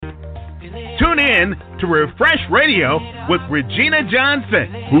Tune in to Refresh Radio with Regina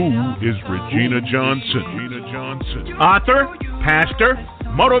Johnson. Who is Regina Johnson? Author, pastor,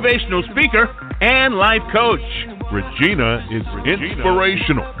 motivational speaker, and life coach. Regina is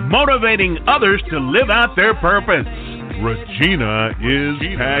inspirational, motivating others to live out their purpose. Regina is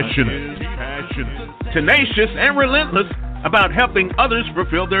passionate, tenacious and relentless about helping others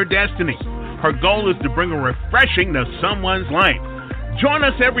fulfill their destiny. Her goal is to bring a refreshing to someone's life. Join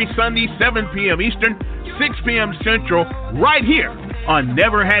us every Sunday, 7 p.m. Eastern, 6 p.m. Central, right here on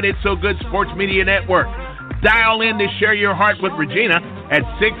Never Had It So Good Sports Media Network. Dial in to share your heart with Regina at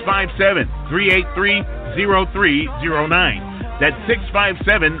 657-383-0309. That's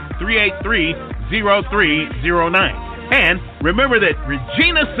 657-383-0309. And remember that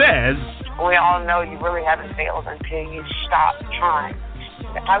Regina says, we all know you really haven't failed until you stop trying.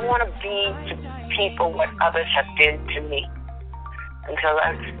 I want to be to people what others have been to me. And so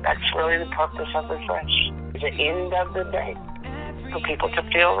that's really the purpose of Refresh. At the end of the day, for people to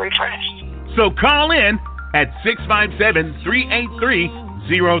feel refreshed. So call in at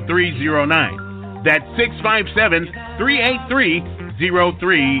 657-383-0309. That's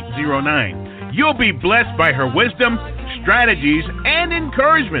 657-383-0309. You'll be blessed by her wisdom, strategies, and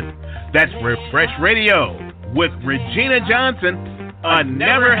encouragement. That's Refresh Radio with Regina Johnson on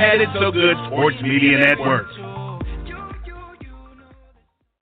Never Had It So Good Sports Media Network.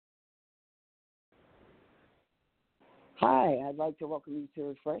 Hi, I'd like to welcome you to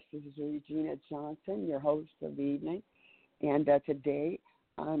Refresh. This is Regina Johnson, your host of the evening. And today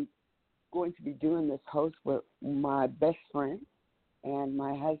I'm going to be doing this host with my best friend and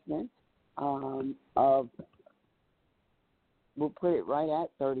my husband of, we'll put it right at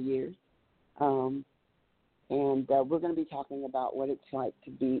 30 years. And we're going to be talking about what it's like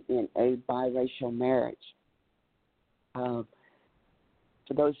to be in a biracial marriage. For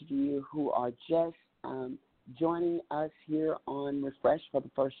those of you who are just joining us here on Refresh for the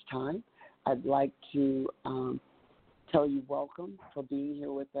first time, I'd like to tell you welcome for being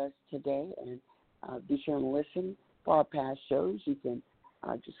here with us today, and be sure and listen for our past shows. You can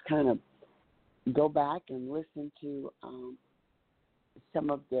just kind of go back and listen to some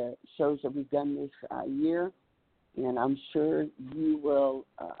of the shows that we've done this year, and I'm sure you will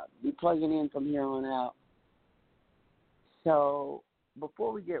be plugging in from here on out. So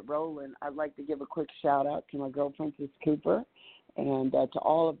before we get rolling, I'd like to give a quick shout-out to my girl, Princess Cooper, and to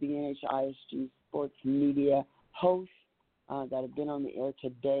all of the NHISG sports media hosts that have been on the air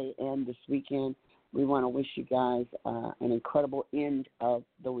today and this weekend. We want to wish you guys an incredible end of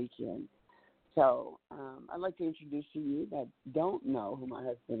the weekend. So I'd like to introduce to you that don't know who my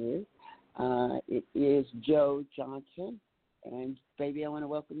husband is. It is Joe Johnson. And, baby, I want to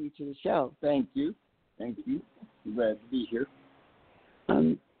welcome you to the show. Thank you. I'm glad to be here.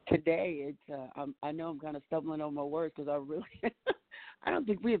 Today, I know I'm kind of stumbling on my words because I don't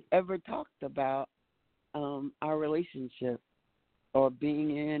think we have ever talked about our relationship or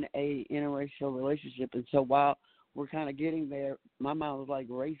being in a interracial relationship. And so while we're kind of getting there, my mind was like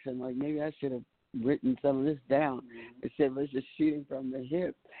racing, like maybe I should have written some of this down instead of just shooting from the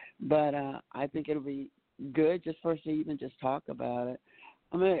hip. But I think it'll be good just for us to even just talk about it.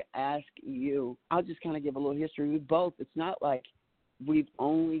 I'm going to ask you, I'll just kind of give a little history. We both, it's not like we've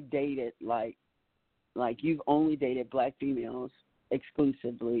only dated like you've only dated black females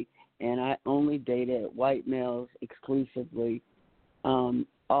exclusively, and I only dated white males exclusively,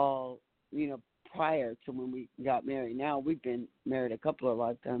 all, prior to when we got married. Now we've been married a couple of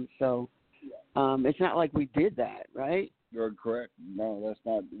lifetimes, so it's not like we did that, right? You're correct. No, that's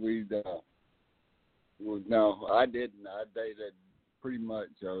not. No, I didn't. I dated pretty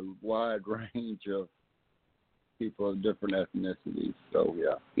much a wide range of people of different ethnicities. So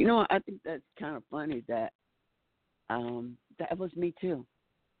yeah. I think that's kind of funny that that was me too.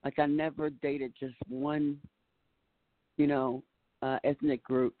 Like I never dated just one, ethnic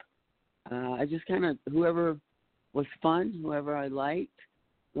group. I just kind of whoever was fun, whoever I liked,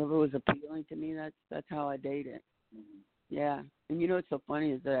 whoever was appealing to me. That's how I dated. Mm-hmm. Yeah, and what's so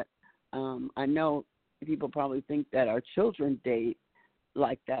funny is that I know people probably think that our children date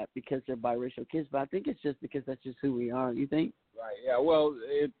like that because they're biracial kids, but I think it's just because that's just who we are. You think? Right. Yeah. Well,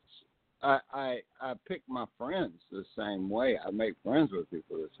 it's I pick my friends the same way. I make friends with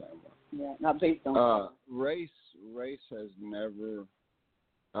people the same way. Yeah. Not based on race. Race has never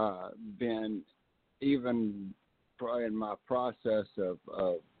been even in my process of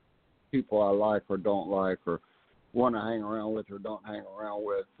people I like or don't like or want to hang around with or don't hang around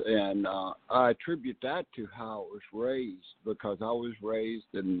with. And I attribute that to how I was raised, because I was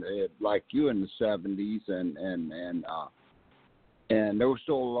raised in like you in the 70s And there was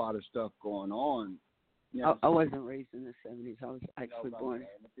still a lot of stuff going on. You know, I wasn't raised in the 70s. I was actually born in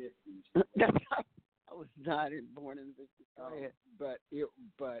the 50s. I was not born in the 50s.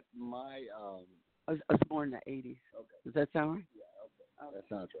 But my I was born in the 80s. Okay. Does that sound right? Yeah, okay. That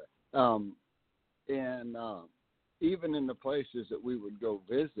sounds right. And even in the places that we would go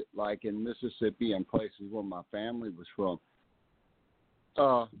visit, like in Mississippi and places where my family was from,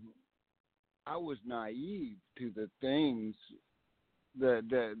 I was naive to the things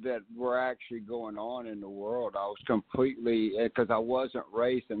that were actually going on in the world. I was completely, because I wasn't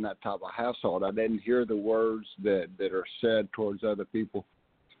raised in that type of household. I didn't hear the words that are said towards other people.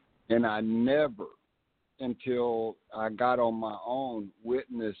 And I never, until I got on my own,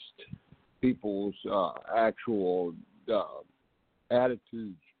 witnessed people's actual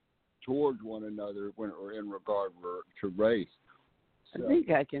attitudes towards one another when in regard to race. So, I think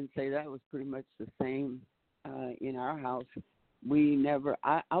I can say that was pretty much the same in our house. We never,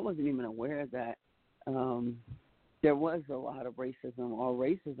 I wasn't even aware that there was a lot of racism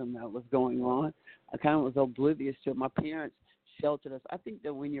that was going on. I kind of was oblivious to it. My parents sheltered us. I think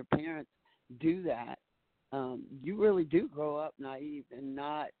that when your parents do that, you really do grow up naive and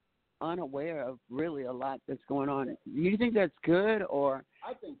not unaware of really a lot that's going on. Do you think that's good, or?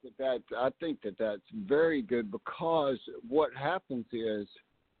 I think that's very good, because what happens is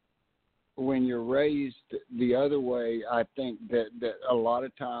when you're raised the other way, I think that a lot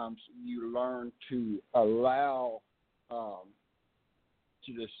of times you learn to allow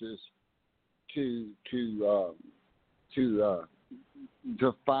prejudices to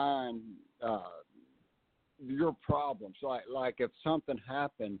define your problems. Like if something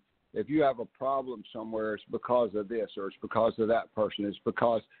happened, if you have a problem somewhere, it's because of this, or it's because of that person, it's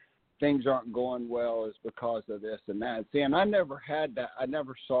because things aren't going well, it's because of this and that. See, and I never had that. I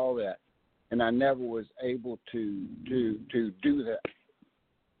never saw that, and I never was able to do that.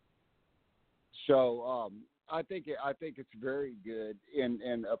 So I think it's very good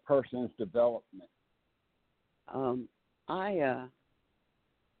in a person's development. Well,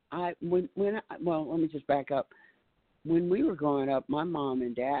 let me just back up. When we were growing up, my mom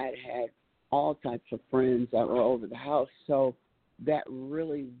and dad had all types of friends that were over the house, so that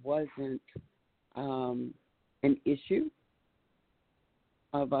really wasn't an issue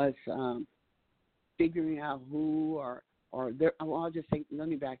of us figuring out who or there. Well, I'll just say, let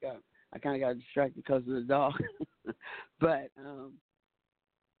me back up. I kind of got distracted because of the dog, but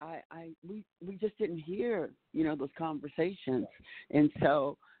we just didn't hear those conversations, and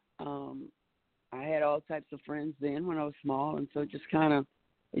so. I had all types of friends then when I was small, and so it just kind of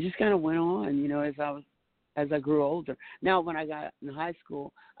went on, as I grew older. Now, when I got in high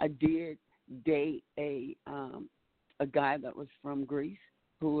school, I did date a guy that was from Greece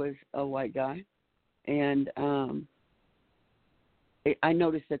who was a white guy, and I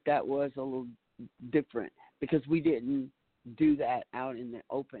noticed that was a little different because we didn't do that out in the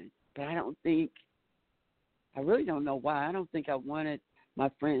open. But I really don't know why. I don't think I wanted my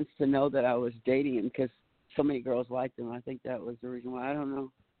friends to know that I was dating him because so many girls liked him. I think that was the reason why. I don't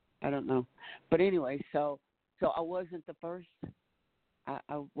know. But anyway, so I wasn't the first. I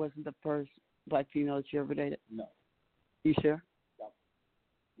wasn't the first black female that you ever dated. No. You sure?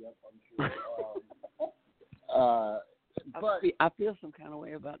 Yep, I'm sure. But I feel some kind of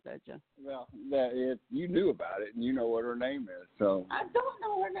way about that, John. Well, you knew about it, and you know what her name is. So I don't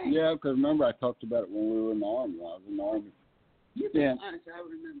know her name. Yeah, because remember I talked about it when we were in the Army. I was in the Army. You being honest, I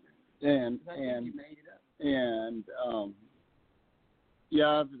remember. And you made it up. And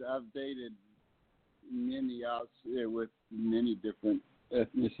yeah, I've dated many with many different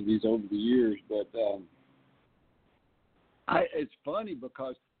ethnicities over the years, but it's funny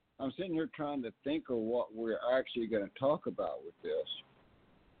because I'm sitting here trying to think of what we're actually going to talk about with this,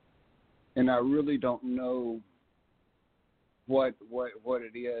 and I really don't know what it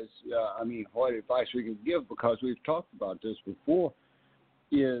is. What advice we can give, because we've talked about this before.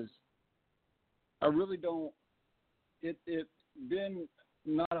 Is I really don't. It's been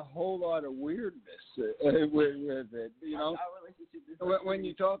not a whole lot of weirdness with it. When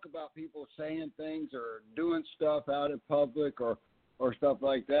you talk about people saying things or doing stuff out in public or stuff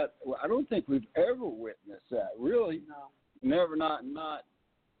like that, I don't think we've ever witnessed that. Really, no, never. Not.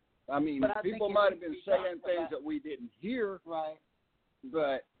 I mean, people might have been saying things that we didn't hear, right?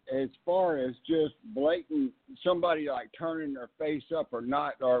 But as far as just blatant, somebody like turning their face up or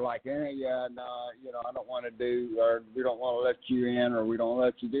not, or like, I don't want to do, or we don't want to let you in, or we don't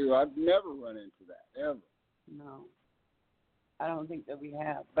let you do. I've never run into that, ever. No, I don't think that we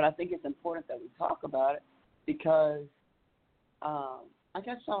have. But I think it's important that we talk about it because I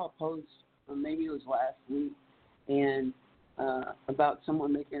saw a post, or maybe it was last week, and about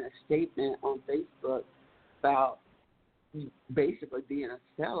someone making a statement on Facebook about basically being a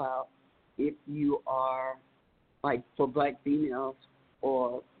sellout if you are, like, for black females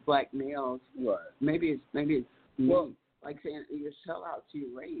or black males. Right. Maybe it's well, like saying you're a sellout to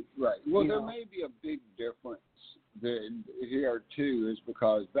your race. Right. Well, there may be a big difference here too, is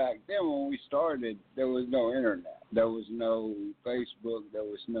because back then when we started, there was no internet, there was no Facebook, there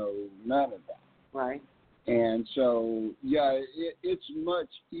was none of that. Right. And so, yeah, it's much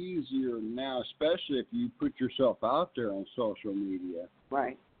easier now, especially if you put yourself out there on social media.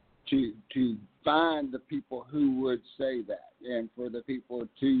 Right. To find the people who would say that, and for the people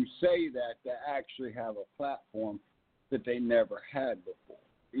to say that to actually have a platform that they never had before.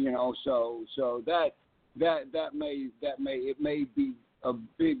 You know, so that may be a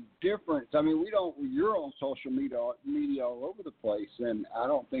big difference. I mean, you're on social media all over the place, and I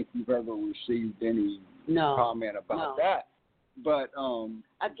don't think you've ever received any comment about that. But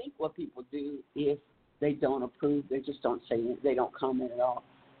I think what people do, if they don't approve, they just don't say it. They don't comment at all.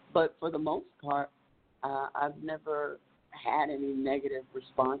 But for the most part, I've never had any negative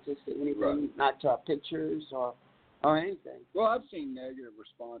responses to anything, right. Not to our pictures or anything. Well, I've seen negative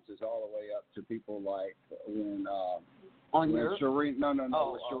responses all the way up to people like when Serena,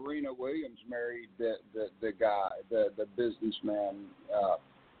 when Serena Williams married the guy, the businessman.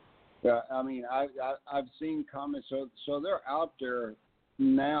 I mean, I've seen comments, so they're out there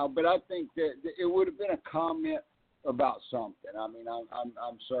now. But I think that it would have been a comment about something. I mean,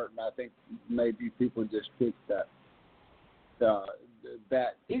 I'm certain. I think maybe people just picked that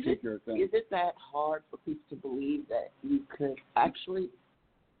particular thing. Is it that hard for people to believe that you could actually?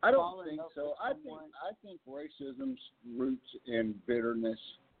 I don't think so. I think racism's roots in bitterness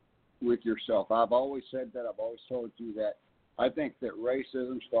with yourself. I've always said that. I've always told you that. I think that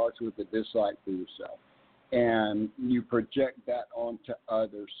racism starts with a dislike for yourself, and you project that onto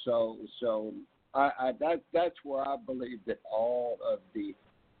others. So that's where I believe that all of the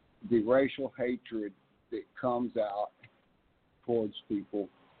racial hatred that comes out towards people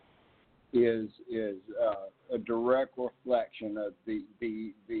is a direct reflection of the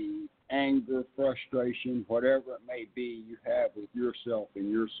anger, frustration, whatever it may be you have with yourself in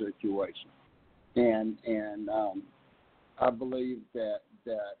your situation, and I believe that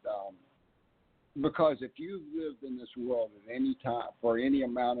because if you've lived in this world at any time for any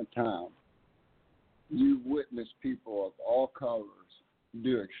amount of time, you've witnessed people of all colors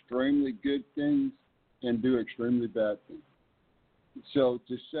do extremely good things and do extremely bad things. So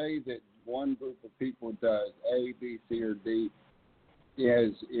to say that one group of people does A, B, C, or D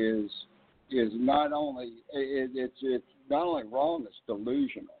is not only it's not only wrong, it's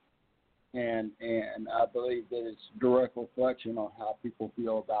delusional, and I believe that it's a direct reflection on how people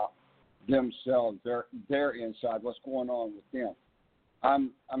feel about themselves, their inside, what's going on with them.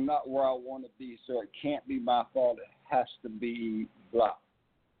 I'm not where I want to be, so it can't be my fault. It has to be blah.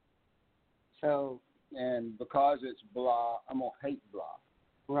 So. And because it's blah, I'm going to hate blah.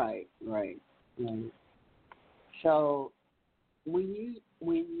 Right. So when you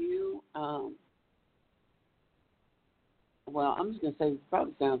well, I'm just going to say, it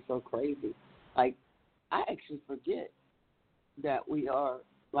probably sounds so crazy. Like, I actually forget that we are,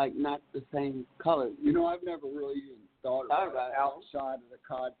 like, not the same color. You know, I've never really even thought about it outside of the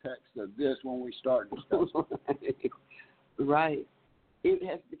context of this when we start discussing. Right. It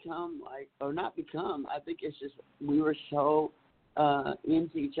has become like, or not become, I think it's just we were so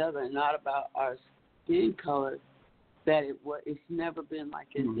into each other and not about our skin color that it's never been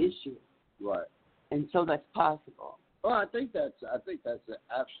like an issue. Right. And so that's possible. Well, I think that's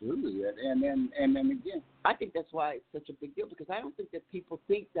absolutely it. And then again, I think that's why it's such a big deal, because I don't think that people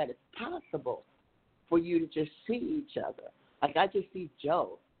think that it's possible for you to just see each other. Like, I just see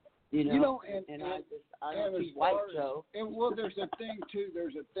Joe. I don't see white Joe. And well, there's a thing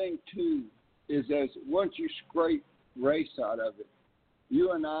too. Is as once you scrape race out of it,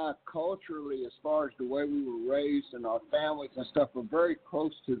 you and I culturally, as far as the way we were raised and our families and stuff, are very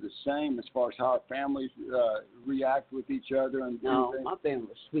close to the same as far as how our families react with each other and no, things. My family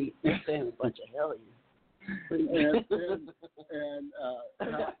was sweet. My family was a bunch of hellions. and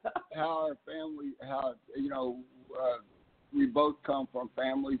how our family, we both come from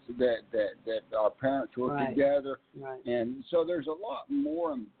families that our parents were together, and so there's a lot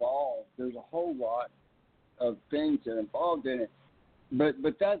more involved. There's a whole lot of things that are involved in it. But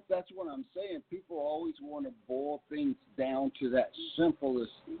that's what I'm saying. People always want to boil things down to that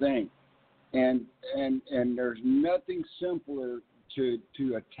simplest thing, and there's nothing simpler to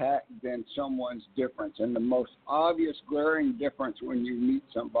attack than someone's difference. And the most obvious glaring difference when you meet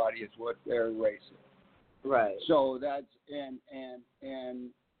somebody is what their race is. Right. So that's and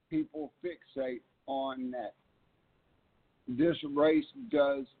people fixate on that. This race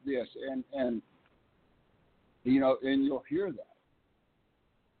does this, and you know, and you'll hear that.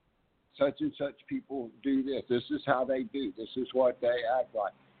 Such and such people do this. This is how they do. This is what they act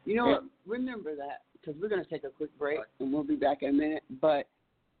like. You know what? Remember that, because we're going to take a quick break, and we'll be back in a minute. But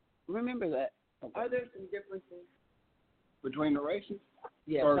remember that. Okay. Are there some differences between the races?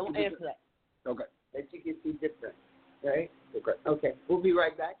 Yeah, don't answer that. Okay. That you can see different, right? Okay. Okay. We'll be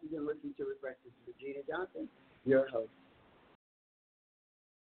right back. You're going to listen to Refresh. This is Regina Johnson, your host.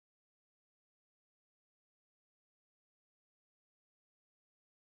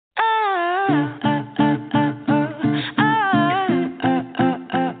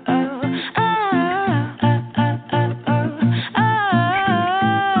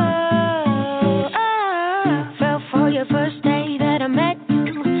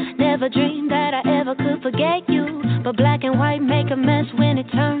 Forget you, but black and white make a mess when it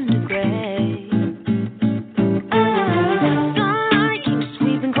turns to gray. Sunlight keeps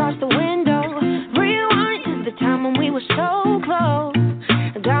sweeping across the window. Rewind to the time when we were so close.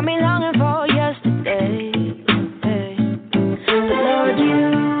 It got me longing for yesterday. But Lord, you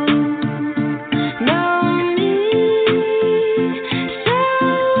know me so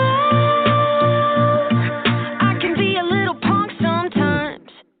well. I can be a little punk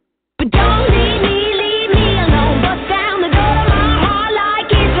sometimes, but don't leave me.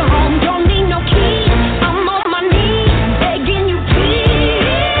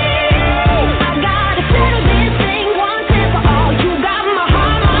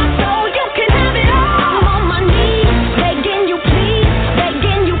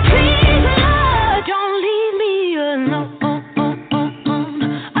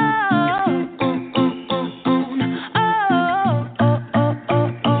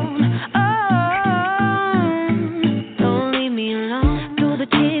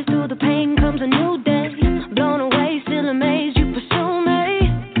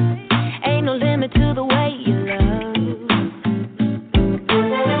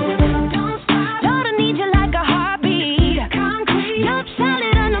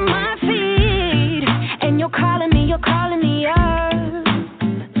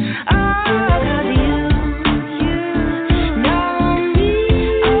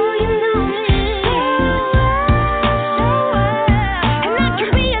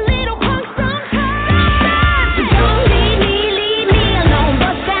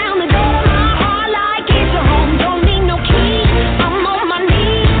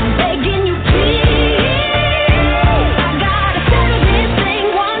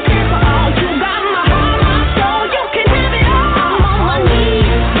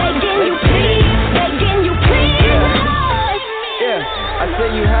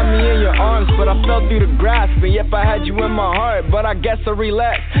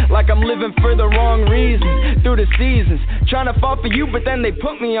 They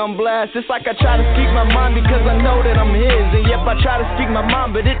put me on blast. It's like I try to speak my mind because I know that I'm his. And yep, I try to speak my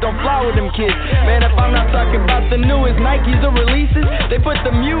mind, but it don't fly with them kids. Man, if I'm not talking about the newest Nikes or releases, they put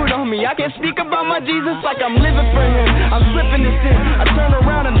the mute on me. I can't speak about my Jesus like I'm living for him. I'm slipping this in. I turn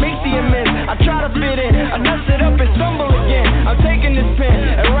around and make the amends. I try to fit in. I mess it up and stumble again. I'm taking this pen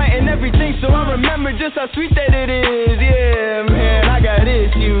and writing everything so I remember just how sweet that it is. Yeah, man, I got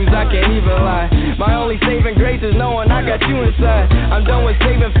issues. I can't even lie. My only saving grace is knowing I got you inside. I'm done with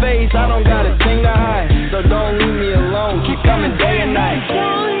saving face, I don't got a thing to hide. So don't leave me alone, keep coming day and night.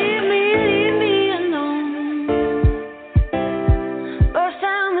 Don't leave me alone. Burst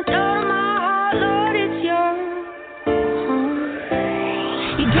down the door of my heart, Lord, it's your home.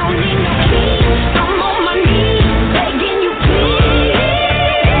 You don't need no key, I'm on my knees, begging you please.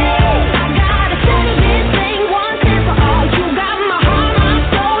 I gotta settle this thing once and for all. You got my heart, my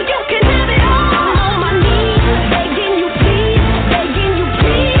soul, you can have it all. I'm on my knees, begging you please.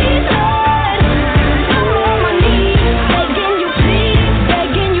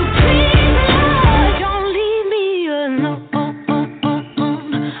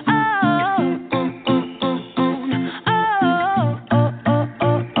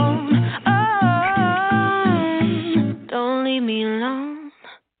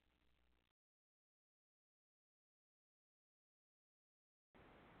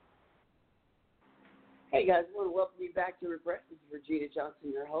 Hey guys, I want to welcome you back to Refresh. This is Regina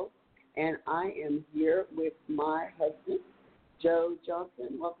Johnson, your host, and I am here with my husband, Joe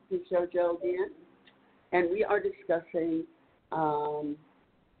Johnson. Welcome to the show, Joe, again. And we are discussing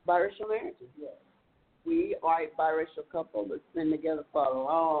biracial marriages. Yes. We are a biracial couple that's been together for a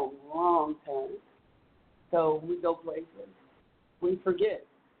long, long time. So when we go places, we forget.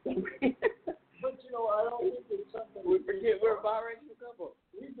 But you know, I don't think it's something we forget we're a biracial couple.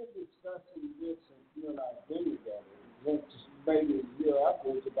 We've been discussing this since you and I have been together. Just maybe a year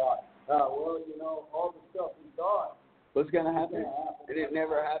afterwards about, well, you know, all the stuff we thought what's going to happen, and it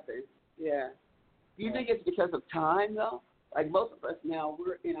never happened. Yeah. Do you think it's because of time though? Like most of us now,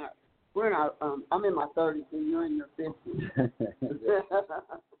 we're in our I'm in my 30s and you're in your 50s.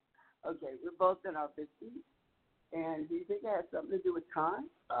 Okay, we're both in our 50s. And do you think it has something to do with time?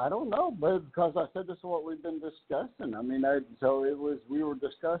 I don't know, but because I said this is what we've been discussing. I mean, we were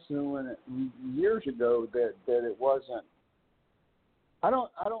discussing years ago that it wasn't. I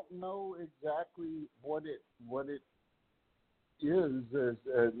don't know exactly what it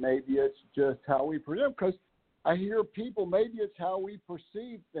is. Maybe it's just how we present. Because I hear people, maybe it's how we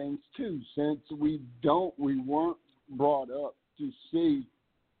perceive things too. Since we weren't brought up to see,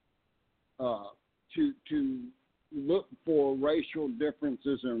 to look for racial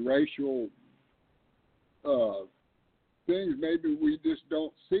differences and racial things. Maybe we just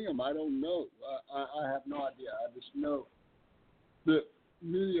don't see them. I don't know. I have no idea. I just know that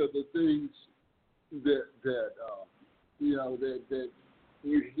many of the things that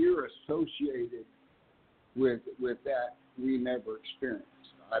you hear associated with that we never experienced.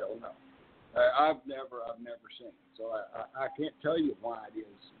 I don't know. I've never seen it, so I can't tell you why it is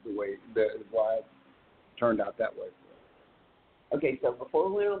why it turned out that way. Okay, so before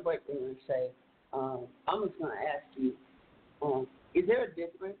we went on break, we're going to say, I'm just going to ask you, is there a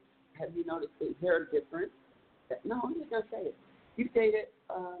difference? Have you noticed, is there a difference? No, I'm just going to say it. You dated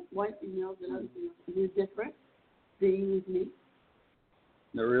white females and other females. Is it different being with me?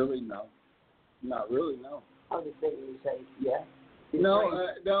 No, really, no. Not really, no. I was just thinking you say, yeah. No,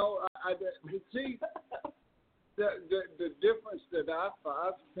 see, the difference that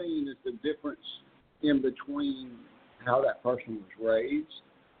I've seen is the difference in between how that person was raised,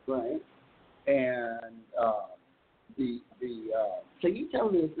 right, and So you tell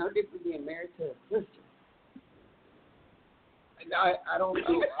me it's no different being married to a sister? I don't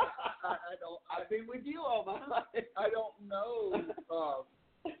know. I don't. I've been with you all my life. I don't know.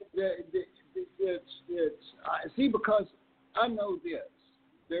 See, because I know this.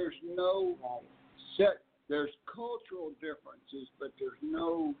 There's no set. There's cultural differences, but there's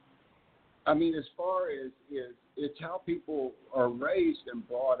no. I mean, as far as it's how people are raised and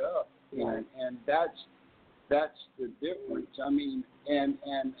brought up, and that's the difference. I mean,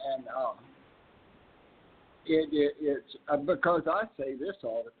 it's because I say this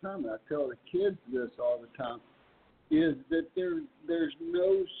all the time, and I tell the kids this all the time, is that there's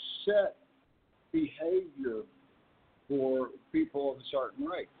no set behavior for people of a certain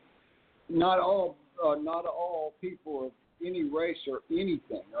race. Not all people of any race or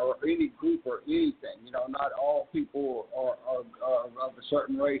anything, or any group or anything. You know, not all people are of a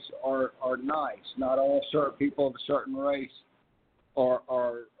certain race are nice. Not all certain people of a certain race are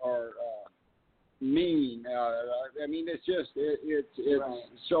mean. I mean, it's just it's right.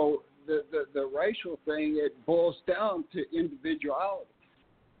 So the racial thing, it boils down to individuality.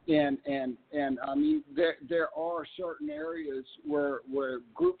 And I mean, there are certain areas where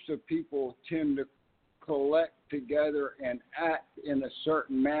groups of people tend to collect together and act in a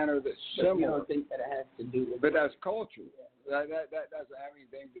certain manner that's similar. You don't think that it has to do with but that's culture. That doesn't have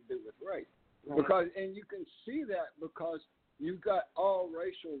anything to do with race. Right. Because, and you can see that because you've got all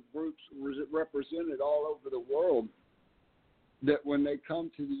racial groups represented all over the world, that when they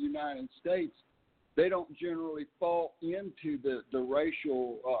come to the United States, they don't generally fall into the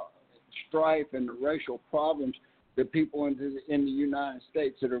racial strife and the racial problems that people in the United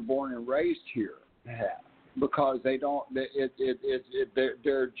States that are born and raised here have, because they don't.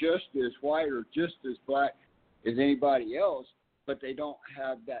 They're just as white or just as black as anybody else, but they don't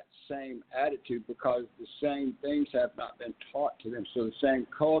have that same attitude because the same things have not been taught to them. So the same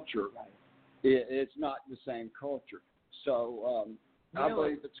culture, it's not the same culture. So. I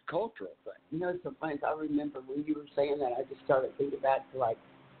believe it's a cultural thing. You know, some things I remember when you were saying that, I just started thinking back to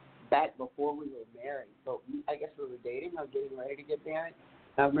back before we were married. But I guess we were dating or getting ready to get married.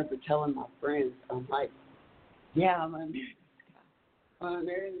 And I remember telling my friends, I'm like, yeah, I'm going to marry this guy. I'm going to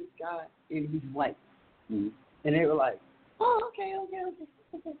marry this guy, and he's white. Mm-hmm. And they were like, oh, okay.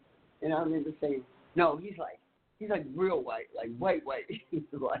 And I remember saying, no, he's like real white, like white. He's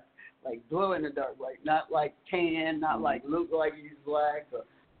like glow in the dark white, not like tan, not like look like he's black or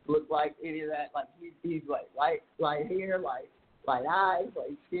look like any of that. Like he's like light hair, light eyes,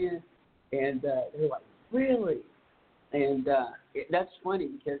 light skin, and they're like, really? And that's funny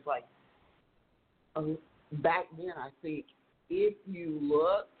because back then I think if you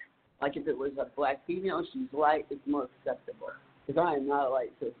looked like if it was a black female, she's light, it's more acceptable. because I am not a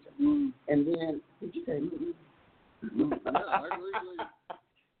white sister. Mm. And then, did you say? Yeah, I agree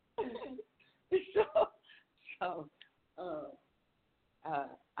with you. so,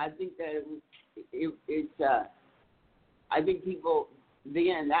 I think that I think people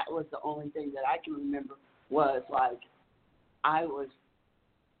then that was the only thing that I can remember was like I was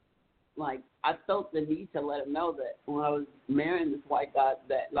like I felt the need to let him know that when I was marrying this white guy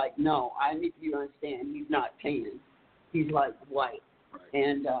that like no, I need you to understand he's not tan, he's like white, right.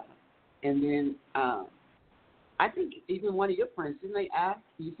 And then I think even one of your friends didn't they ask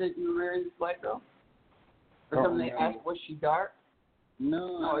you said you were marrying this white girl or something they asked was she dark?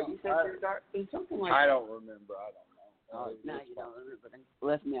 No, you said you're dark. It's something like I don't remember. I don't know. Now you don't remember. They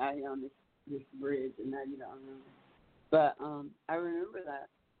left me out here on this bridge, and now you don't remember. But I remember that,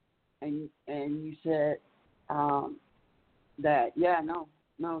 and you said that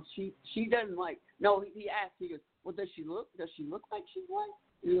she doesn't like. No, he asked. He goes, well, does she look like she's white?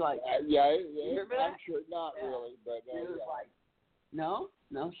 And you're like, yeah. Remember I'm that? sure not really, but he was yeah. like,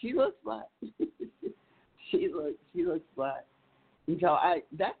 no, she looks black. she looks black. And so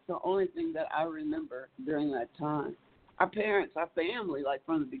that's the only thing that I remember during that time. Our parents, our family, like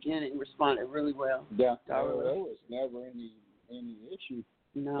from the beginning, responded really well. Yeah, there was never any issue.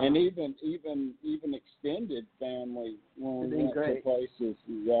 No. And even extended family when we went to places.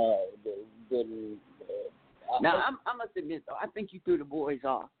 Now I must admit though, I think you threw the boys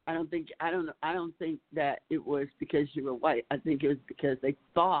off. I don't think that it was because you were white. I think it was because they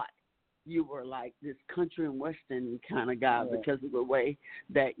thought you were like this country and western kind of guy because of the way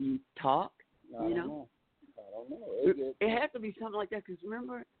that you talk. I don't know. It had to be something like that because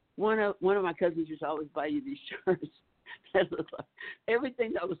remember one of my cousins used to always buy you these shirts that looked like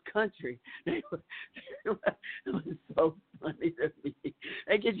everything that was country. It was so funny to me.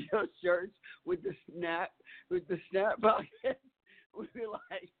 They get your shirts with the snap pocket. We'd be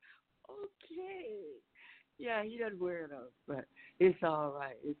like, okay. Yeah, he doesn't wear those, but it's all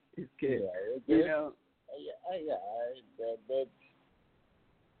right. It's good. Yeah,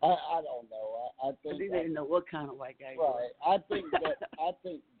 I don't know. I think they didn't know what kind of white guy. Right. I think that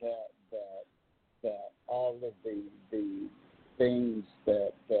all of the things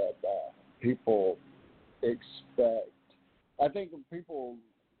that people expect. I think when people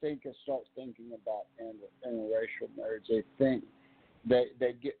start thinking about interracial marriage, they think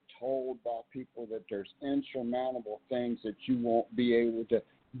they get told by people that there's insurmountable things that you won't be able to,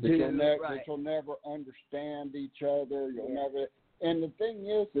 that you'll never understand each other. You'll never. And the thing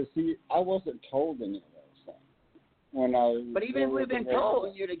is, see, I wasn't told any of those things when I was. But even if we've been told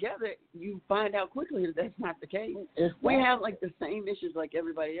when you're together, you find out quickly that that's not the case. We have like the same issues like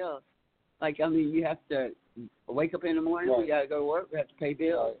everybody else. Like I mean, you have to wake up in the morning. We got to go to work. We have to pay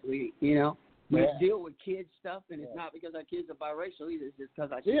bills. We deal with kids stuff, and it's not because our kids are biracial either. It's just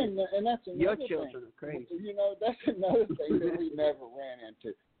because our kids. And that's another your children are crazy. That's another thing that we never ran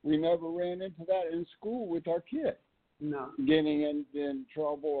into. We never ran into that in school with our kids. No. Getting in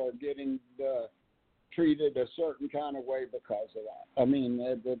trouble or getting treated a certain kind of way because of that. I mean,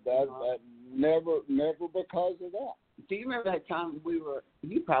 that never because of that. Do you remember that time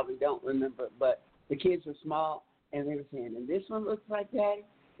you probably don't remember, but the kids were small and they were saying, and this one looks like Daddy,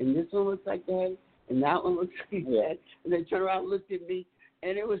 and this one looks like Daddy, and that one looks like Daddy. And they turned around and looked at me,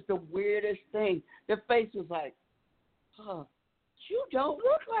 and it was the weirdest thing. Their face was like, oh, you don't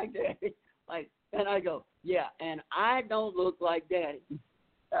look like Daddy. And I go, yeah, and I don't look like Daddy.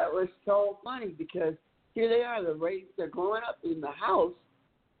 That was so funny because here they are, they're growing up in the house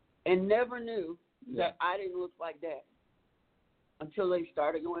and never knew that I didn't look like Daddy until they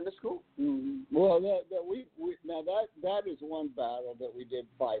started going to school. Mm-hmm. Well, that is one battle that we did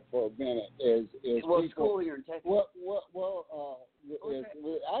fight for a minute. Is people, school here in Texas.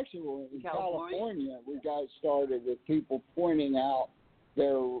 Actually, in California, we got started with people pointing out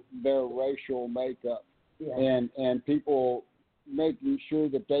their racial makeup and people making sure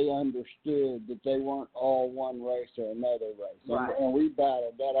that they understood that they weren't all one race or another race. Right. And we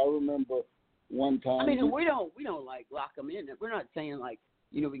battled that. I remember one time. I mean, we don't like lock them in. We're not saying like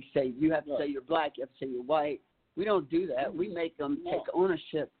we say you have to say you're black, you have to say you're white. We don't do that. We make them take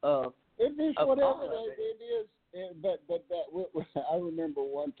ownership of. It is whatever it is. But I remember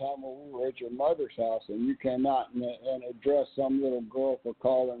one time when we were at your mother's house and you came out and addressed some little girl for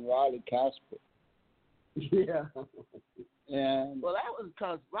calling Riley Casper. Yeah. And well, that was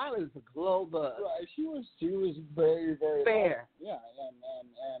because Riley was a glow bug. Right. She was very, very fair. Yeah.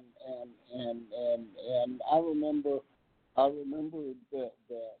 And I remember that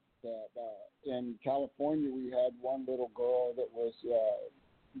in California we had one little girl that was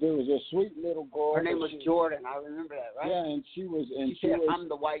there was a sweet little girl. Her name was Jordan. I remember that, right? Yeah, and she she said, I'm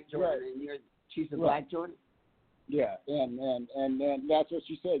the white Jordan, right. and she's the black Jordan? Yeah, and that's what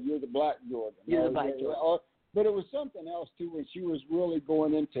she said. You're the black Jordan. You're the black Jordan. But it was something else, too, when she was really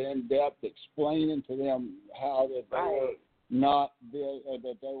going into in-depth, explaining to them how that they were not,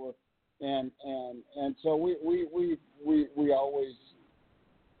 that they were, and so we always...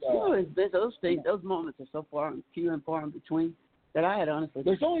 those things, those moments are so few and far in between that I had honestly...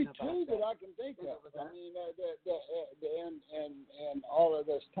 There's only two that I can think of. I mean, and all of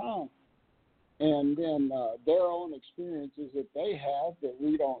this time. And then their own experiences that they have that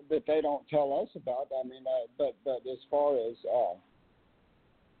they don't tell us about. I mean, but as far as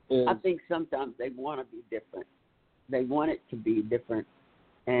I think sometimes they want to be different. They want it to be different,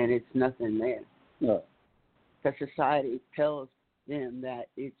 and it's nothing there. No. Because society tells them that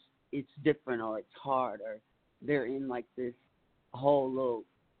it's different or it's hard or they're in like this whole little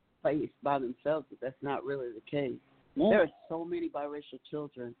place by themselves, but that's not really the case. No. There are so many biracial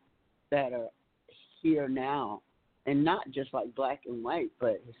children that are here now, and not just like black and white,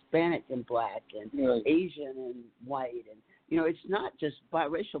 but Hispanic and black and Asian and white, and it's not just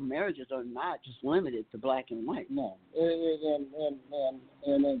biracial marriages are not just limited to black and white. No, and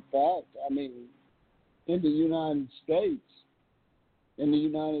in fact, I mean, in the United States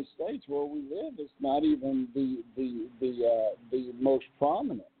where we live, it's not even the most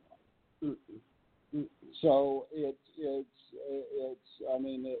prominent one. Mm-mm. So it's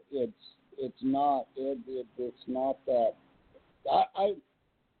not that.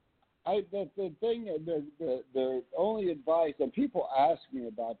 The only advice, and people ask me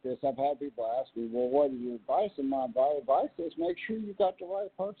about this. I've had people ask me, well, what is your advice? And my advice is make sure you got the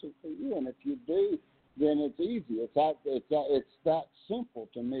right person for you, and if you do, then it's easy. It's that simple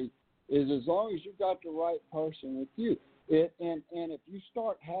to me. Is as long as you got the right person with you, and if you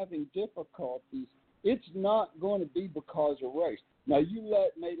start having difficulties, it's not going to be because of race. Now you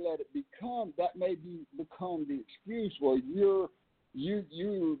may let it become the excuse. Well, you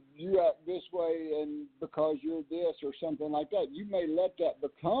act this way, and because you're this or something like that, you may let that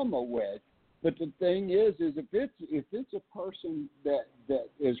become a wedge. But the thing is if it's a person that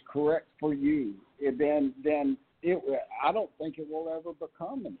is correct for you, then I don't think it will ever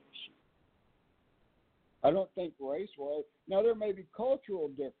become an issue. I don't think race will. Now there may be cultural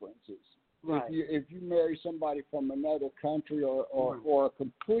differences. Right. If you marry somebody from another country or a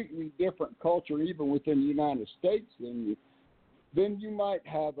completely different culture, even within the United States, then you might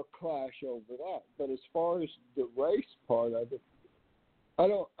have a clash over that. But as far as the race part of it, I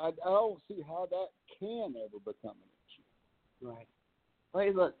don't see how that can ever become an issue. Right. Well,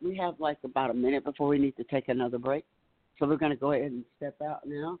 hey, look, we have like about a minute before we need to take another break, so we're going to go ahead and step out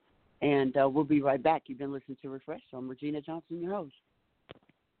now, and we'll be right back. You've been listening to Refresh. I'm Regina Johnson, your host.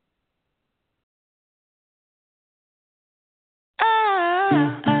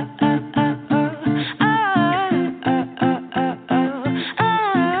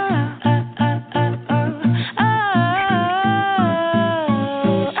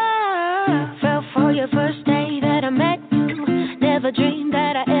 Fell for your first day that I met you. Never dreamed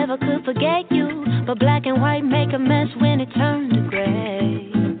that I ever could forget you. But black and white make a mess when it turned to gray.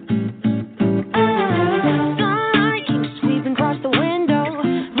 Sunlight keeps sweeping across the window.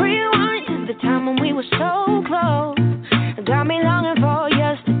 Rewind to the time when we were so close. Got me longing for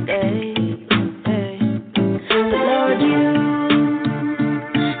yesterday.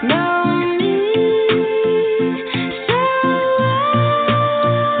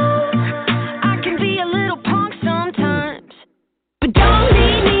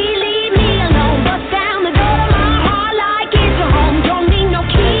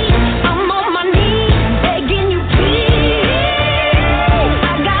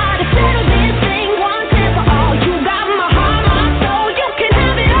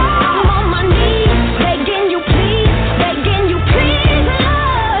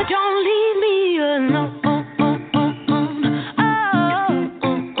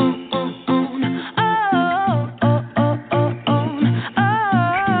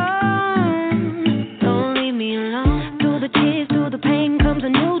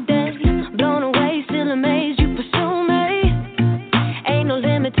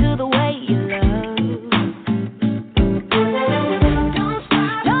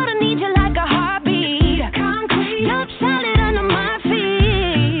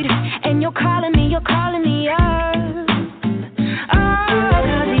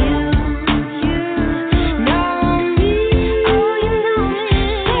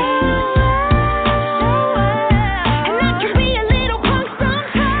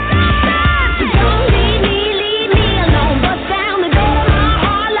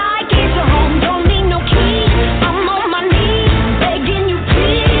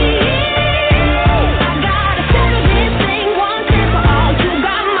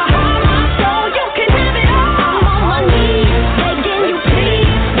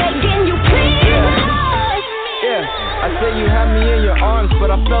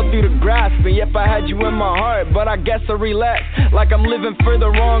 guess I relax, like I'm living for the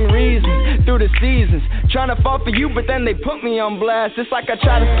wrong reasons. Through the seasons, trying to fall for you, but then they put me on blast. It's like I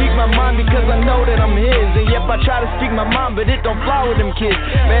try to speak my mind because I know that I'm his, and yet I try to speak my mind, but it don't fly with them kids.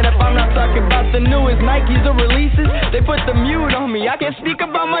 Man, if I'm not talking about the newest Nikes or releases, they put the mute on me. I can't speak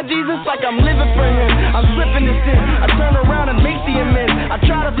about my Jesus like I'm living for him. I'm slipping to sin, I turn around and make the amends. I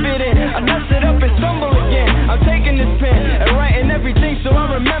try to fit in, I mess it up and stumble again. I'm taking this pen and writing everything so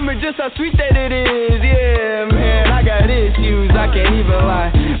I remember just how sweet that it is. Yeah, man, I got issues, I can't even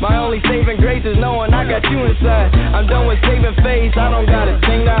lie. My only saving grace is knowing I got you inside. I'm done with saving face, I don't got a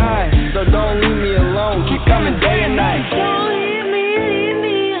thing to hide. So don't leave me alone, keep coming day and night. Don't leave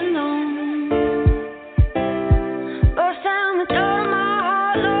me alone. Burst down the door of my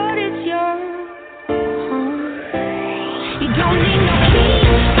heart, Lord, it's your home. You don't need no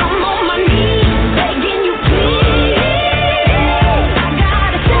keys, I'm on my knees, begging you please. I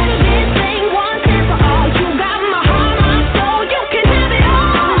gotta settle this thing once and for all. You got my heart, my soul, you can have it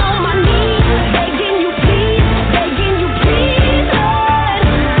all. I'm on my knees, begging you please, Lord.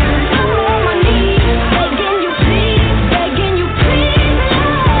 I'm on my knees, begging you please,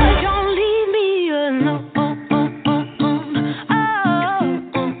 Lord. Don't leave me alone.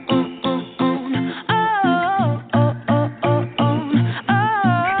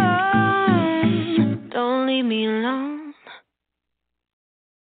 Don't leave me alone.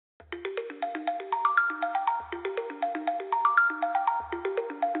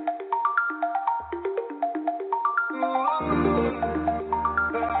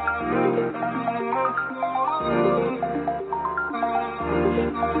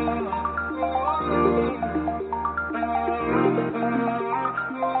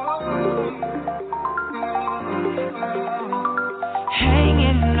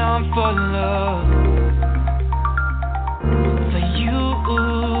 Hanging on for love, for you.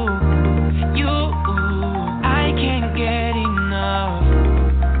 I can't get enough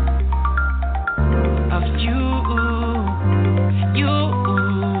of you.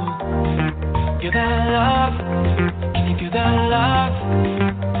 Feel that love, can you feel that love?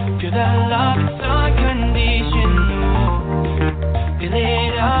 Feel that love, it's unconditional. Fill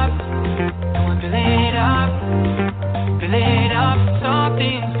it up, come on, fill it up. Fill it up,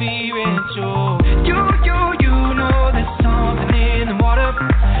 something spiritual. You know there's something in the water.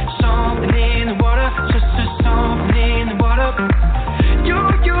 Something in the water, just something in the water. You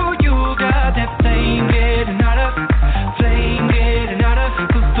got that flame getting out of. Flame getting out of,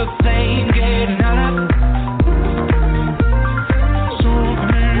 flame getting out of.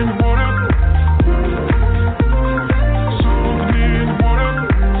 Something in the water. Something in the water.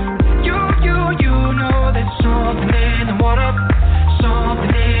 You know there's something in the water.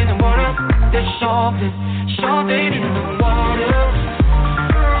 Something in the water. There's something in the water.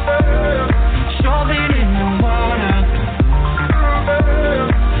 Something in the water.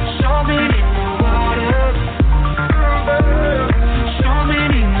 Something in the water.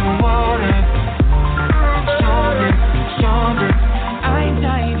 Something in the water. Something. I'm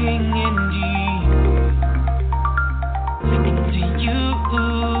diving in deep into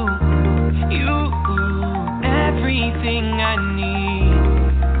you. Everything I need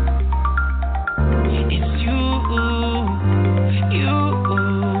is you.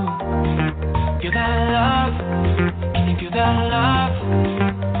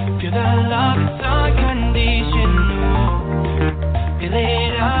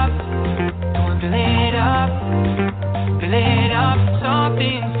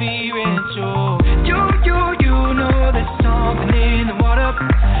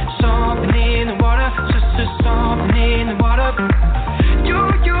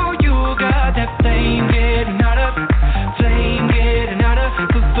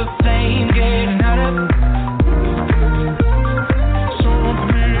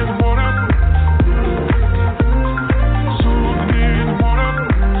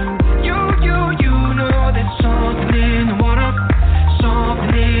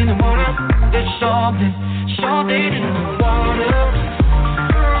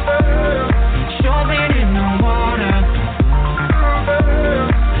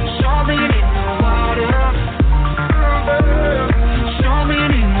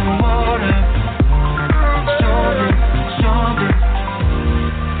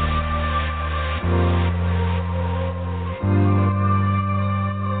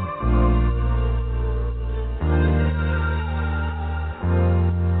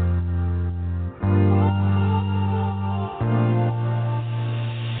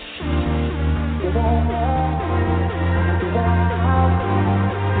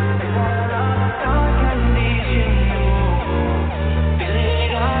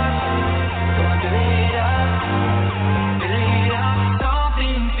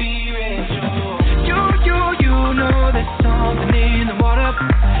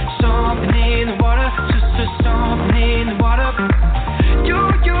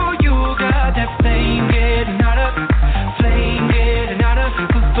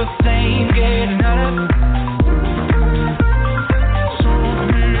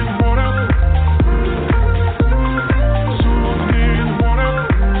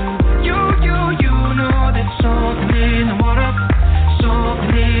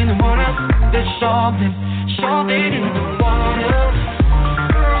 There's something in the water.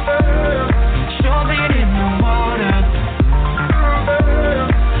 Something in the water.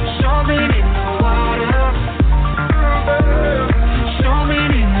 Something in the water. Something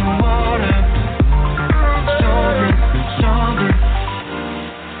in the water. Something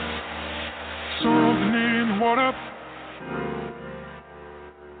in the water.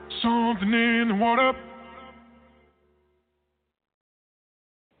 Something in the water.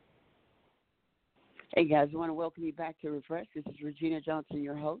 Hey guys, I want to welcome you back to Refresh. This is Regina Johnson,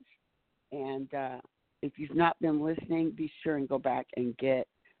 your host. And if you've not been listening, be sure and go back and get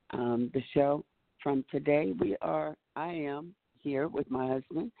the show from today. I am here with my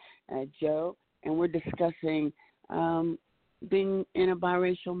husband, Joe, and we're discussing being in a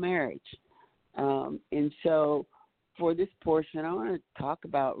biracial marriage. And so for this portion, I want to talk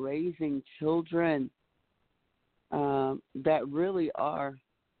about raising children that really are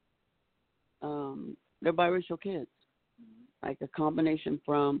they're biracial kids, like a combination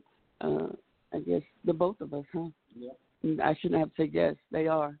from, I guess, the both of us, huh? Yeah. I shouldn't have said yes, they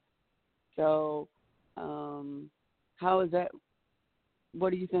are. So how is that? What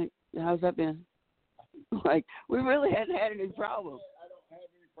do you think? How's that been? Like, we really hadn't had any problems. I don't have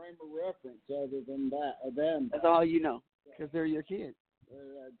any frame of reference other than that. That's all you know, because they're your kids.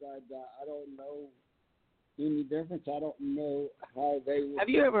 I don't know any difference. I don't know how they would. Have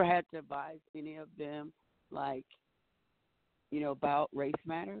you ever had to advise any of them, like, about race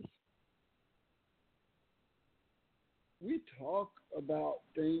matters? We talk about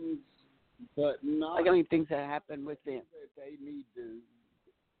things, but not things that happen with them that they need to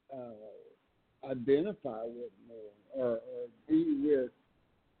identify with more or be with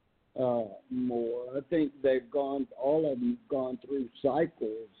more. I think all of them have gone through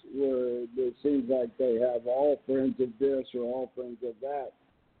cycles where it seems like they have all friends of this or all friends of that.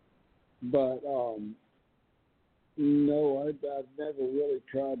 But no, I've never really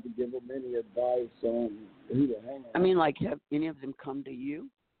tried to give them any advice on who to hang on. I mean, like, have any of them come to you,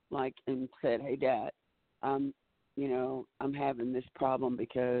 like, and said, "Hey, Dad, I'm having this problem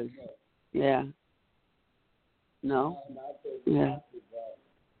because," yeah. No. Yeah.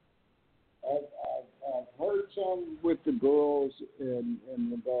 I've heard some with the girls in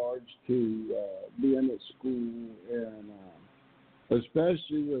regards to being at school, and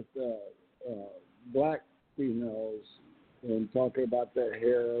especially with black females, and talking about their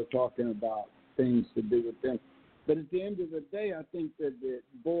hair, talking about things to do with them. But at the end of the day, I think that it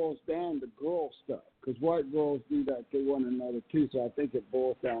boils down to girl stuff, because white girls do that to one another too. So I think it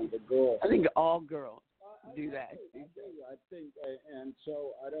boils down to girls. I think all girls do that. I think, and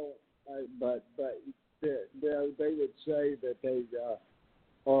so I don't. But they would say that they.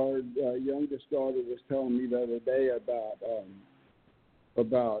 Our youngest daughter was telling me the other day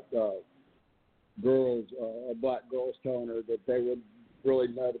about girls, black girls telling her that they would really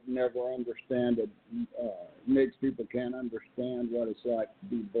never understand it. Mixed people can't understand what it's like to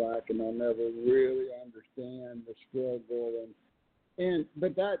be black, and they'll never really understand the struggle.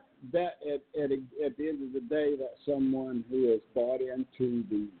 But that at the end of the day, that's someone who has bought into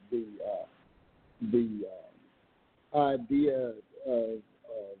the idea of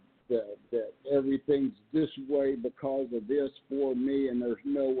that everything's this way because of this for me, and there's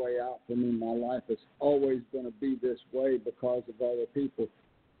no way out for me. My life is always going to be this way because of other people,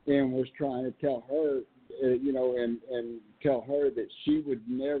 and was trying to tell her, and tell her that she would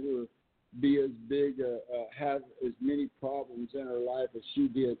never be as big, have as many problems in her life as she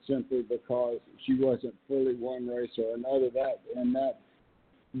did simply because she wasn't fully one race or another.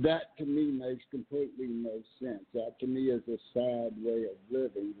 That to me makes completely no sense. That to me is a sad way of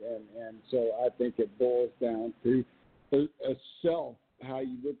living, and so I think it boils down to a self, how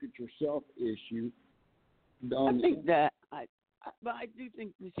you look at yourself issue. I think that but I do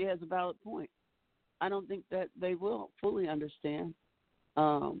think that she has a valid point. I don't think that they will fully understand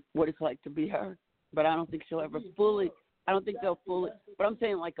what it's like to be her, but I don't think she'll ever fully. I don't think they'll fully. But I'm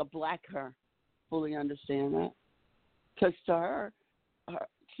saying like a black her fully understand that, because to her,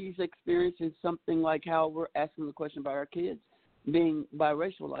 she's experiencing something like how we're asking the question about our kids being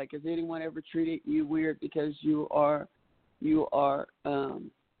biracial. Like, has anyone ever treated you weird because you are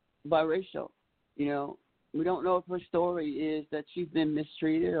biracial? We don't know if her story is that she's been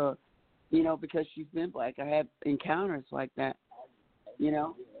mistreated or, because she's been black. I have encounters like that,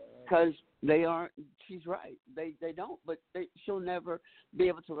 because they aren't. She's right. They don't, but she'll never be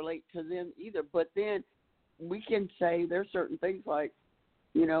able to relate to them either. But then we can say there's certain things like,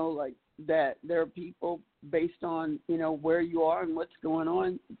 like that there are people based on, where you are and what's going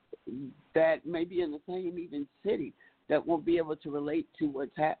on that may be in the same even city that won't be able to relate to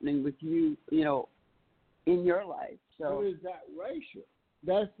what's happening with you, you know, in your life. So is that racial?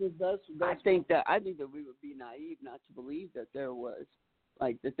 That's I think that we would be naive not to believe that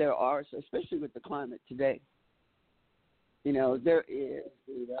there are, especially with the climate today. You know, there is.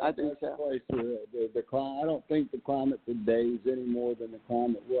 I think so. The climate. I don't think the climate today is any more than the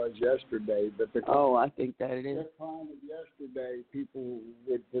climate was yesterday. But I think that it is. The climate yesterday, people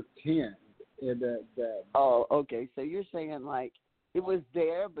would pretend that. Oh, okay. So you're saying like it was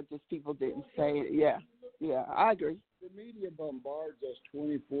there, but just people didn't say it. Yeah, I agree. The media bombards us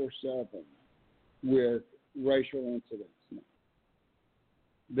 24/7 with racial incidents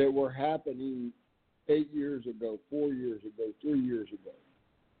that were happening 8 years ago, 4 years ago, 3 years ago.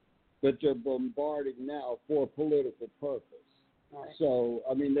 But they're bombarding now for a political purpose. Right. So,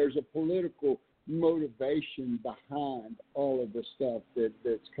 I mean, there's a political motivation behind all of the stuff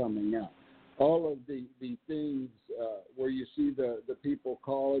that's coming out. All of the things where you see the people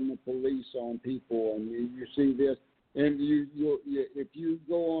calling the police on people, and you see this, and you if you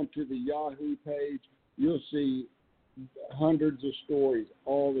go onto the Yahoo page, you'll see hundreds of stories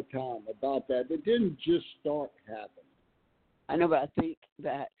all the time about that. It didn't just start happening. I know, but I think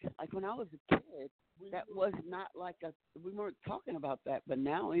that, like when I was a kid, that was not like we weren't talking about that. But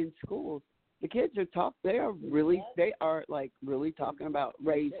now in schools, the kids are they are really talking about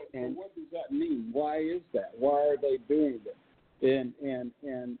race. And what does that mean? Why is that? Why are they doing that?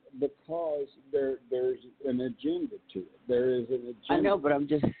 And because there's an agenda to it. There is an agenda. I know, but I'm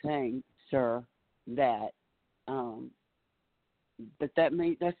just saying, sir, that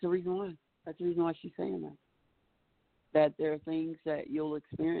that's the reason why. That's the reason why she's saying that. That there are things that you'll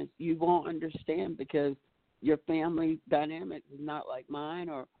experience you won't understand because your family dynamic is not like mine,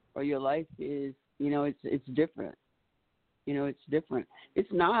 or your life is, you know, it's different. You know, it's different.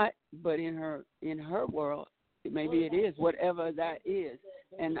 It's not, but in her world, maybe it is, whatever that is.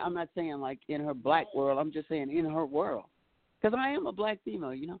 And I'm not saying like in her black world. I'm just saying in her world, because I am a black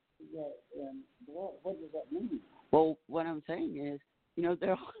female, you know. Yeah, and what does that mean? Well, what I'm saying is, you know,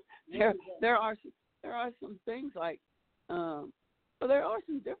 there are some things like, but there are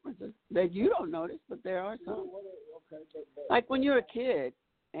some differences that you don't notice, but there are some. Like when you're a kid,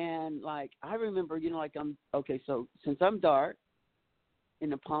 and like I remember, you know, like so since I'm dark, in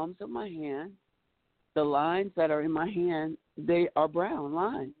the palms of my hand, the lines that are in my hand, they are brown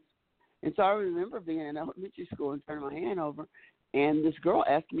lines. And so I remember being in elementary school and turning my hand over, and this girl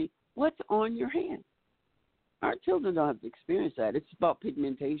asked me, "What's on your hand?" Our children don't have to experience that. It's about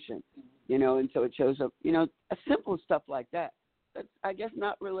pigmentation, you know, and so it shows up, you know, a simple stuff like that. That's, I guess,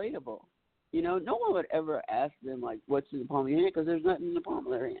 not relatable. You know, no one would ever ask them, like, what's in the palm of your hand, because there's nothing in the palm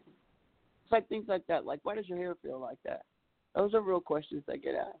of their hand. It's like things like that, like, why does your hair feel like that? Those are real questions that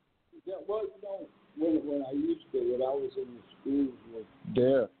get asked. Yeah, well, you know, when I when I was in the schools with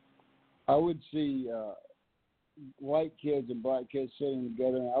Derek, I would see white kids and black kids sitting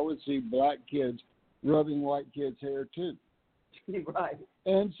together, and I would see black kids rubbing white kids' hair too. Right.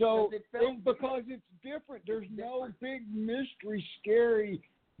 And so, because it's different, there's no big mystery, scary.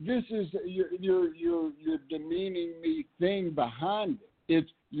 This is your demeaning me thing behind it.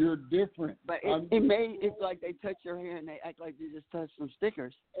 You're different. But it's like they touch your hair and they act like they just touched some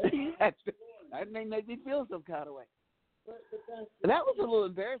stickers. That may make me feel some kind of way. That was a little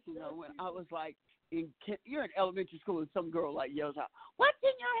embarrassing though when I was like you're in elementary school and some girl like yells out, "What's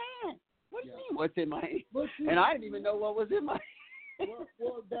in your hand?" What do you mean, what's in my hand? And I didn't even know what was in my hand.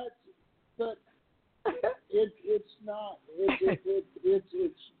 Well, but it's not.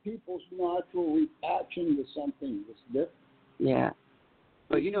 It's people's natural reaction to something that's different. Yeah.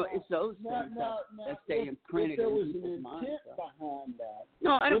 But, you know, it's those things that stay imprinted in people's minds. Behind that.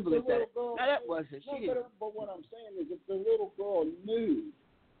 No, I don't believe that. No, that wasn't. But what I'm saying is if the little girl knew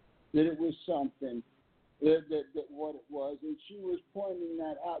that it was something, that what it was, and she was pointing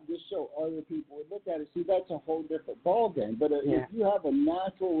that out just so other people would look at it. See, that's a whole different ballgame. But if you have a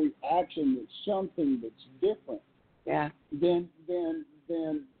natural reaction that's something that's different, then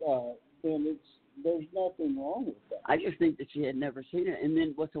it's there's nothing wrong with that. I just think that she had never seen it. And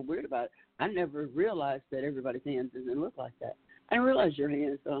then what's so weird about it, I never realized that everybody's hands doesn't look like that. I didn't realize your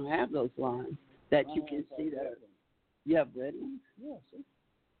hands don't have those lines that you can see that. You have red ones? Yeah, see.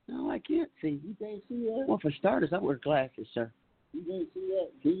 No, I can't see. You can't see that? Well, for starters, I wear glasses, sir. You can't see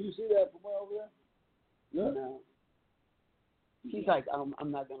that? Can you see that from over there? Look. No. She's like, I'm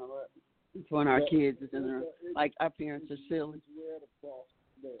not going to look. It's when our kids is in there. Like, our parents are silly. It's red across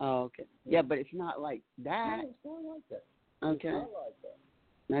there. Oh, okay. Yeah, but it's not like that. No, it's not like that. Okay. It's not like that.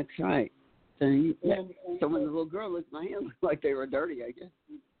 That's right. So, so when the little girl looked at my hands, looked like they were dirty, I guess.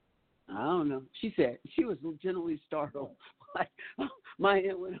 I don't know. She said she was legitimately startled. Like my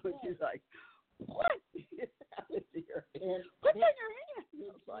hand went up. She's like, "What? It's in your hand. What's in your hand?" I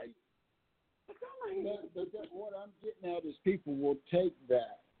was like, "What's on my hand?" What I'm getting at is people will take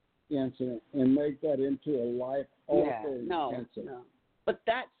that incident and make that into a life-altering incident. No. But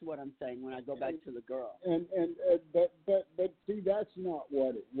that's what I'm saying when I go back to the girl. But see, that's not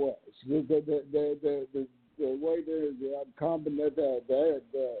what it was. The way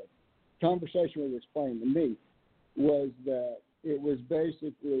the conversation was explained to me was that it was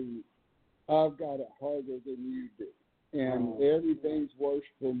basically, I've got it harder than you do, and everything's worse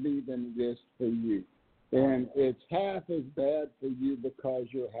for me than it is for you, and it's half as bad for you because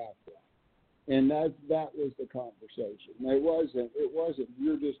you're half black. And that was the conversation. It wasn't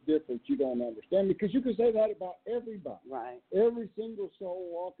you're just different, you don't understand, because you can say that about everybody. Right. Every single soul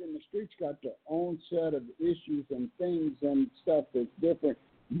walking the streets got their own set of issues and things and stuff that's different,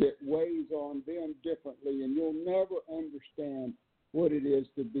 that weighs on them differently, and you'll never understand what it is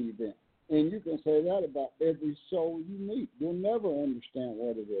to be them. And you can say that about every soul you meet. You'll never understand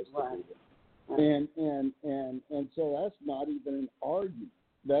what it is to be them. Right. And so that's not even an argument.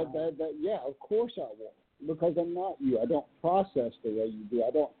 Yeah, of course I won't, because I'm not you. I don't process the way you do. I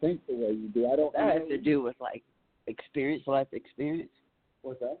don't think the way you do. That has to do with like life experience.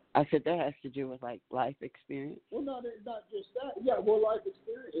 What's that? I said that has to do with like life experience. Well, not just that. Yeah, well, life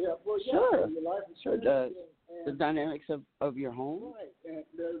experience. Yeah, well, yeah. Sure. Your life experience. Sure does. The dynamics of your home. Right, and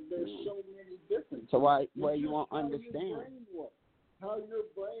there's so many differences. So why you won't understand? How your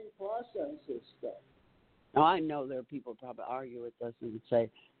brain processes stuff. Now, I know there are people who probably argue with us and say,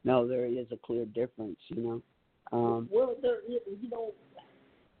 no, there is a clear difference, Well, there is,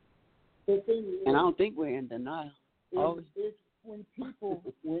 the thing is, and I don't think we're in denial. It's when people,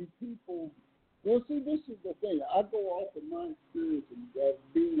 well, see, this is the thing. I go off of my experience of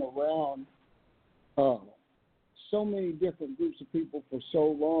being around so many different groups of people for so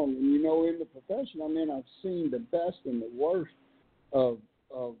long. And, in the profession I'm in, I've seen the best and the worst of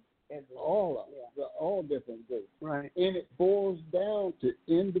all different groups. Right. And it boils down to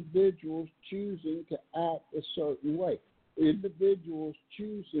individuals choosing to act a certain way. Individuals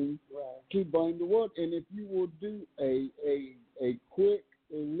choosing to blame the world. And if you will do a quick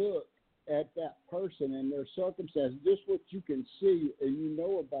look at that person and their circumstances, just what you can see and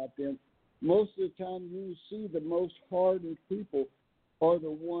about them, most of the time you see the most hardened people are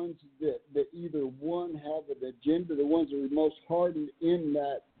the ones that either one have an agenda, the ones that are most hardened in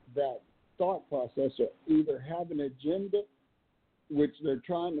that thought process, are either have an agenda, which they're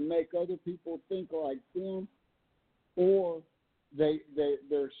trying to make other people think like them, or their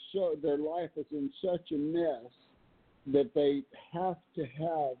life is in such a mess that they have to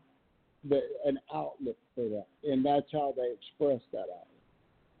have an outlet for that, and that's how they express that outlet.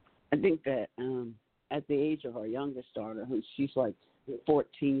 I think that at the age of our youngest daughter, she's like 14,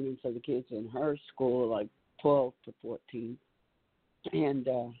 and so the kids in her school are like 12 to 14, and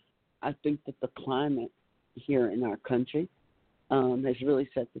I think that the climate here in our country has really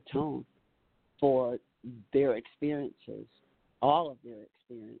set the tone for their experiences, all of their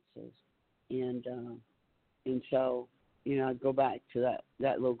experiences, and so I go back to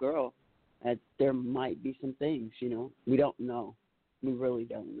that little girl. That there might be some things, we don't know. We really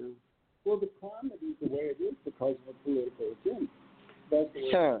don't know. Well, the climate is the way it is because of a political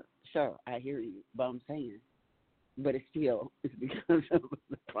agenda. Sure, I hear you, but I'm saying, but it's because of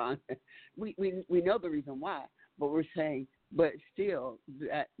the climate. We know the reason why, but we're saying, but still,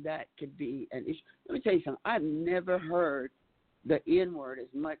 that could be an issue. Let me tell you something. I've never heard the N-word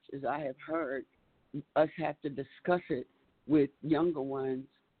as much as I have heard us have to discuss it with younger ones,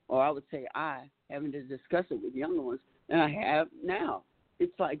 or I would say having to discuss it with younger ones than I have now.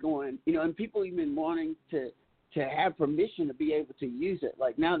 It's like going, and people even wanting to have permission to be able to use it.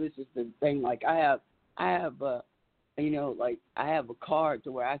 Like now, this is the thing. Like I have a card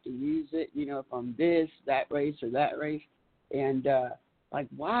to where I can use it. If I'm this, that race, or that race, and like,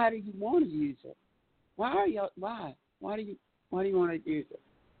 why do you want to use it? Why do you want to use it?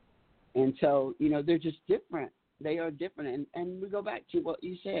 And so, they're just different. They are different, and we go back to what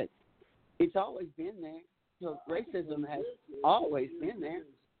you said. It's always been there. So racism has always been there.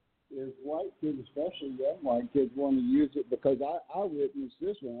 Is white kids, especially young white kids, want to use it because I witnessed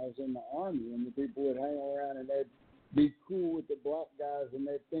this when I was in the Army, and the people would hang around and they'd be cool with the black guys and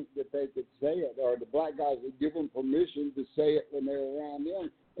they'd think that they could say it, or the black guys would give them permission to say it when they were around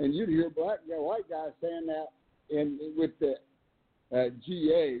them. And you'd hear white guys saying that with the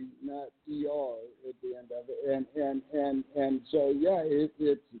GA, not ER at the end of it, and so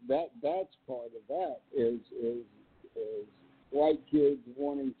it's that's part of that is white kids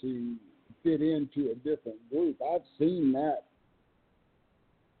wanting to fit into a different group. I've seen that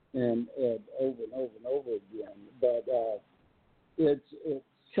and over and over and over again. But it's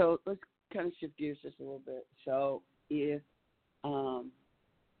so let's kind of shift gears just a little bit. So if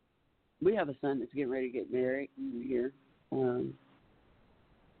we have a son that's getting ready to get married here.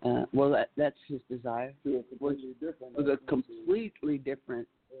 Well, that's his desire. With a completely different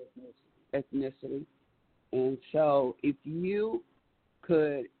ethnicity. And so if you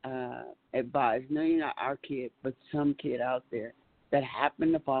could advise, no, you're not our kid, but some kid out there that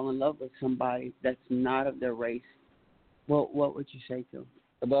happened to fall in love with somebody that's not of their race, what would you say to them?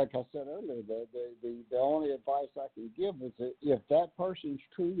 Like I said earlier, the only advice I can give is that if that person's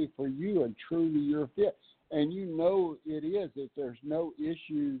truly for you and truly your fit, and you know it is, if there's no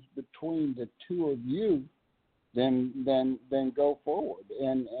issues between the two of you, then go forward,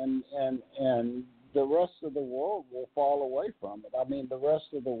 and the rest of the world will fall away from it. I mean, the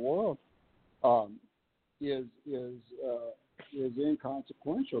rest of the world is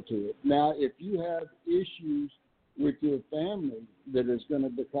inconsequential to it. Now, if you have issues with your family that is going to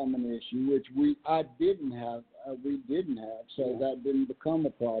become an issue, which we didn't have, so that didn't become a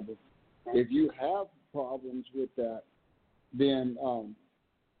problem. If you have problems with that, then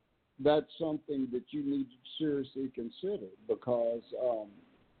that's something that you need to seriously consider, because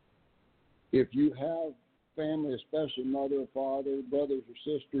if you have family, especially mother or father, brothers or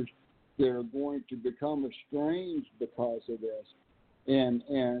sisters, that are going to become estranged because of this, and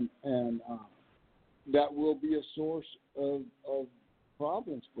that will be a source of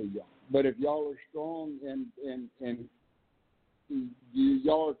problems for y'all. But if y'all are strong and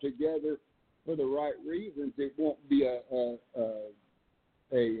y'all are together for the right reasons, it won't be a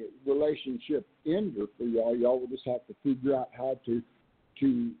relationship ender for y'all. Y'all will just have to figure out how to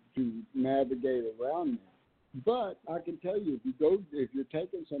navigate around that. But I can tell you, if you're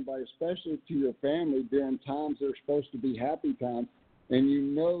taking somebody, especially to your family during times that are supposed to be happy times, and you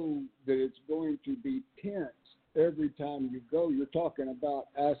know that it's going to be tense every time you go, you're talking about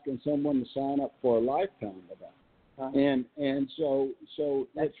asking someone to sign up for a lifetime of that. And so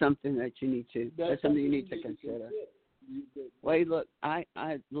that's something that you need to. That's something you need to consider. Wait, look,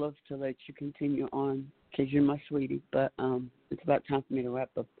 I'd love to let you continue on because you're my sweetie, but it's about time for me to wrap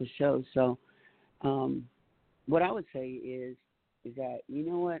up the show. So, what I would say is that, you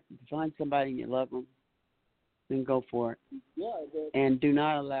know what, find somebody and you love them, then go for it. And do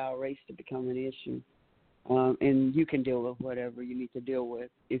not allow race to become an issue. And you can deal with whatever you need to deal with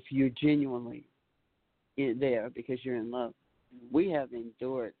if you're genuinely there because you're in love. We have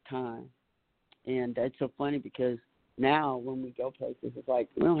endured time, and it's so funny because now when we go places, it's like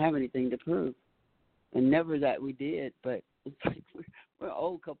we don't have anything to prove, and never that we did. But it's like we're an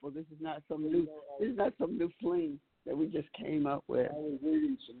old couple. This is not some new. This is not some new fling that we just came up with. I was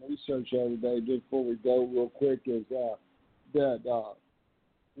reading some research the other day, just before we go, real quick, is that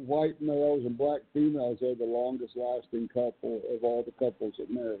white males and black females are the longest lasting couple of all the couples that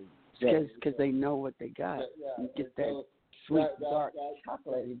marry. Because they know what they got. You get that sweet, dark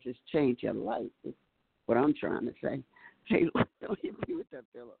chocolate and just change your life. Is what I'm trying to say. Hey, look, don't hit me with that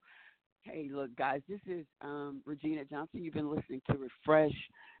pillow. Hey, look, guys, this is Regina Johnson. You've been listening to Refresh.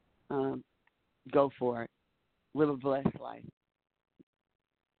 Go for it. Live a blessed life.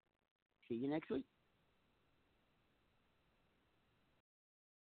 See you next week.